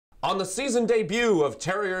On the season debut of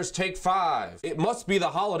Terriers Take 5, it must be the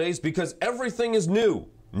holidays because everything is new.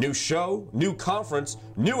 New show, new conference,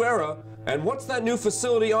 new era, and what's that new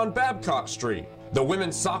facility on Babcock Street? The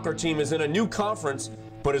women's soccer team is in a new conference,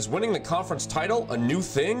 but is winning the conference title a new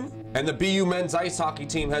thing? And the BU men's ice hockey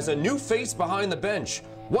team has a new face behind the bench.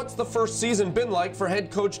 What's the first season been like for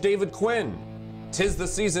head coach David Quinn? "'Tis the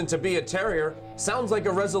season to be a Terrier" sounds like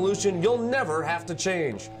a resolution you'll never have to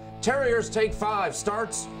change. Terriers Take 5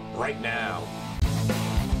 starts right now.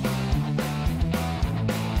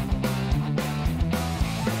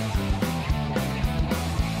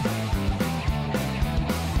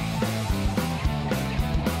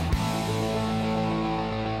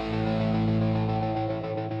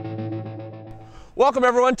 Welcome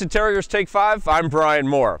everyone to Terriers Take 5. I'm Brian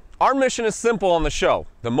Moore. Our mission is simple on the show: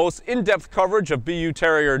 the most in-depth coverage of BU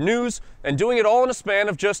Terrier news, and doing it all in a span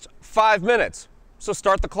of just 5 minutes. So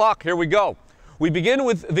start the clock, here we go. We begin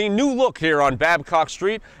with the new look here on Babcock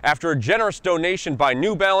Street after a generous donation by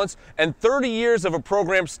New Balance and 30 years of a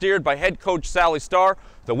program steered by head coach Sally Starr.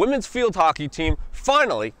 The women's field hockey team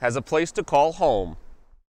finally has a place to call home.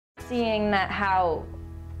 Seeing that how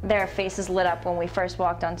their faces lit up when we first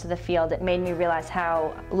walked onto the field, it made me realize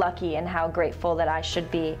how lucky and how grateful that I should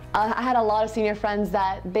be. I had a lot of senior friends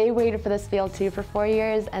that they waited for this field too for 4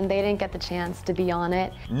 years and they didn't get the chance to be on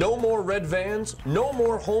it. No more red vans, no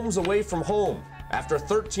more homes away from home. After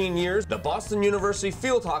 13 years, the Boston University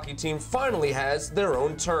field hockey team finally has their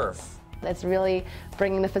own turf. It's really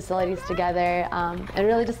bringing the facilities together. It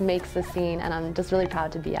really just makes the scene, and I'm just really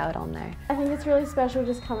proud to be out on there. I think it's really special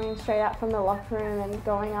just coming straight out from the locker room and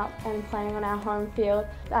going up and playing on our home field.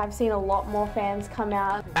 I've seen a lot more fans come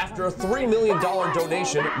out. After a $3 million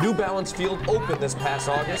donation, New Balance Field opened this past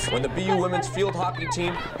August when the BU women's field hockey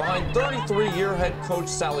team, behind 33-year head coach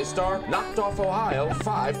Sally Starr, knocked off Ohio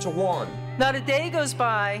 5-1. Not a day goes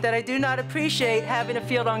by that I do not appreciate having a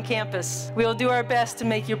field on campus. We will do our best to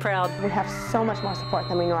make you proud. We have so much more support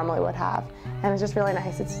than we normally would have, and it's just really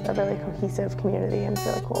nice. It's a really cohesive community, and it's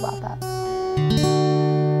really cool about that.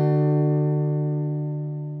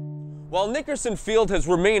 While Nickerson Field has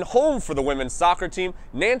remained home for the women's soccer team,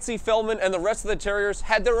 Nancy Feldman and the rest of the Terriers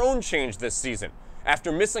had their own change this season.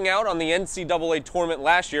 After missing out on the NCAA tournament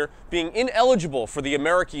last year, being ineligible for the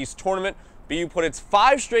Americas tournament, BU put its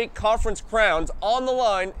 5 straight conference crowns on the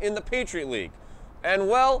line in the Patriot League. And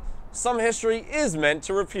well, some history is meant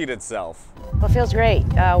to repeat itself. Well, it feels great.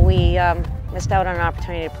 We missed out on an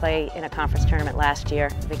opportunity to play in a conference tournament last year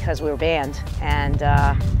because we were banned. And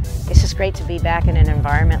it's just great to be back in an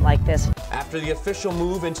environment like this. After the official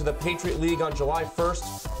move into the Patriot League on July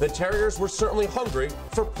 1st, the Terriers were certainly hungry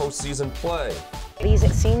for postseason play.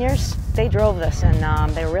 These seniors, they drove this,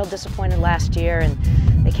 and they were real disappointed last year, and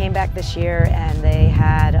they came back this year, and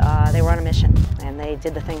they were on a mission, and they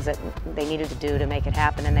did the things that they needed to do to make it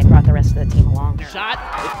happen, and they brought the rest of the team along. Shot,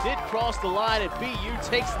 it did cross the line, and BU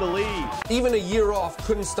takes the lead. Even a year off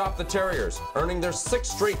couldn't stop the Terriers, earning their 6th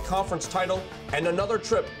straight conference title and another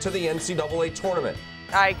trip to the NCAA tournament.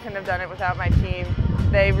 I couldn't have done it without my team.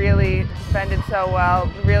 They really defended so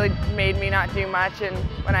well, really made me not do much, and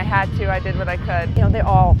when I had to, I did what I could. You know, they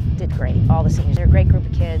all did great, all the seniors. They're a great group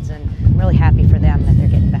of kids, and I'm really happy for them that they're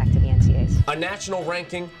getting back to the NCAAs. A national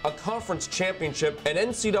ranking, a conference championship, an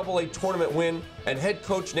NCAA tournament win, and head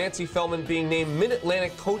coach Nancy Feldman being named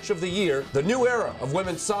Mid-Atlantic Coach of the Year, the new era of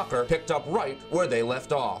women's soccer picked up right where they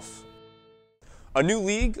left off. A new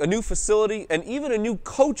league, a new facility, and even a new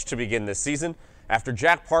coach to begin this season. After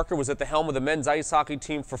Jack Parker was at the helm of the men's ice hockey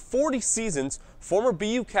team for 40 seasons, former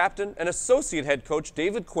BU captain and associate head coach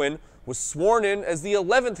David Quinn was sworn in as the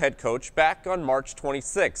 11th head coach back on March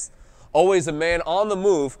 26th. Always a man on the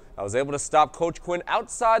move, I was able to stop Coach Quinn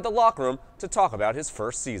outside the locker room to talk about his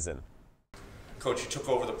first season. Coach, you took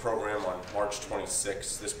over the program on March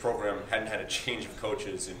 26th. This program hadn't had a change of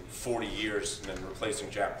coaches in 40 years and then replacing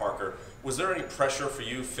Jack Parker. Was there any pressure for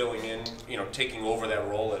you filling in, taking over that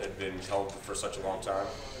role that had been held for such a long time?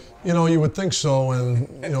 You know, you would think so, and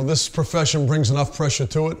this profession brings enough pressure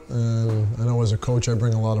to it, and I know as a coach I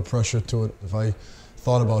bring a lot of pressure to it. If I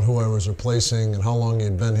thought about who I was replacing and how long he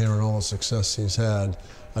had been here and all the success he's had,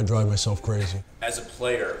 I'd drive myself crazy. As a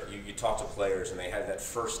player, you talk to players and they have that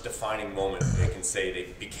first defining moment they can say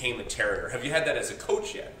they became a Terrier. Have you had that as a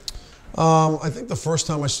coach yet? I think the first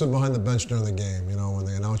time I stood behind the bench during the game, when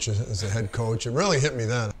they announced you as the head coach, it really hit me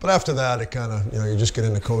then. But after that, it kind of, you just get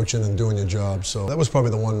into coaching and doing your job. So that was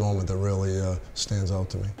probably the one moment that really stands out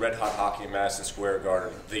to me. Red hot hockey in Madison Square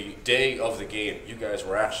Garden. The day of the game, you guys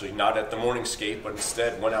were actually not at the morning skate, but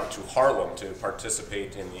instead went out to Harlem to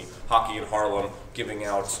participate in the Hockey in Harlem, giving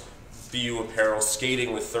out BU apparel,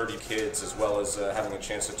 skating with 30 kids, as well as having a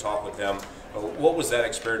chance to talk with them. What was that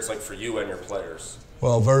experience like for you and your players?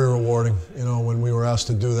 Well, very rewarding. You know, when we were asked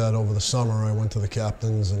to do that over the summer, I went to the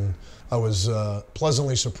captains and I was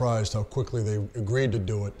pleasantly surprised how quickly they agreed to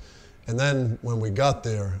do it. And then when we got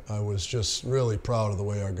there, I was just really proud of the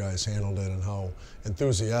way our guys handled it and how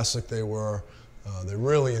enthusiastic they were. They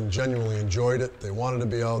really and genuinely enjoyed it. They wanted to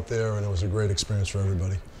be out there, and it was a great experience for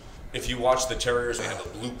everybody. If you watch the Terriers, they have a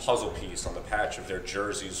blue puzzle piece on the patch of their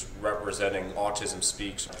jerseys representing Autism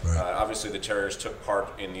Speaks. Right. Obviously, the Terriers took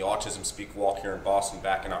part in the Autism Speak walk here in Boston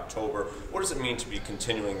back in October. What does it mean to be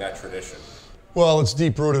continuing that tradition? Well, it's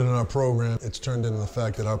deep-rooted in our program. It's turned into the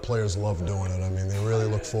fact that our players love doing it. I mean, they really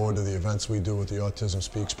look forward to the events we do with the Autism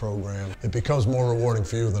Speaks program. It becomes more rewarding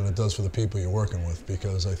for you than it does for the people you're working with,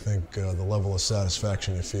 because I think the level of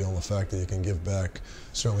satisfaction you feel and the fact that you can give back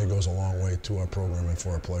certainly goes a long way to our program and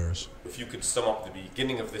for our players. If you could sum up the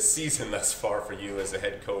beginning of this season thus far for you as a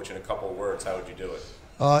head coach in a couple of words, how would you do it?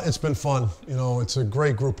 It's been fun. You know, it's a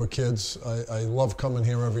great group of kids. I love coming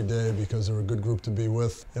here every day because they're a good group to be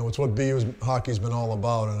with. You know, it's what BU hockey's been all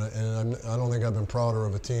about, and I don't think I've been prouder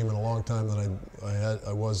of a team in a long time than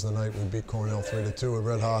I was the night we beat Cornell 3-2 at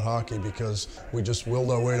Red Hot Hockey, because we just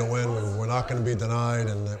willed our way to win. We were not going to be denied,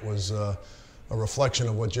 and it was a reflection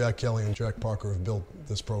of what Jack Kelly and Jack Parker have built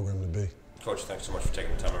this program to be. Coach, thanks so much for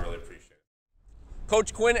taking the time. I really appreciate it.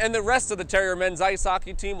 Coach Quinn and the rest of the Terrier men's ice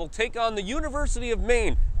hockey team will take on the University of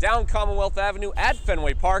Maine down Commonwealth Avenue at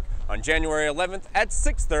Fenway Park on January 11th at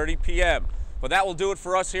 6:30 p.m. But that will do it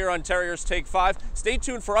for us here on Terriers Take 5. Stay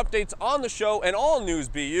tuned for updates on the show and all news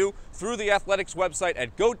BU through the Athletics website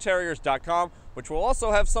at goterriers.com, which will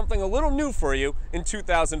also have something a little new for you in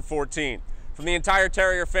 2014. From the entire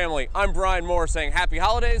Terrier family, I'm Brian Moore saying happy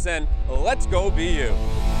holidays and let's go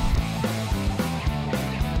BU.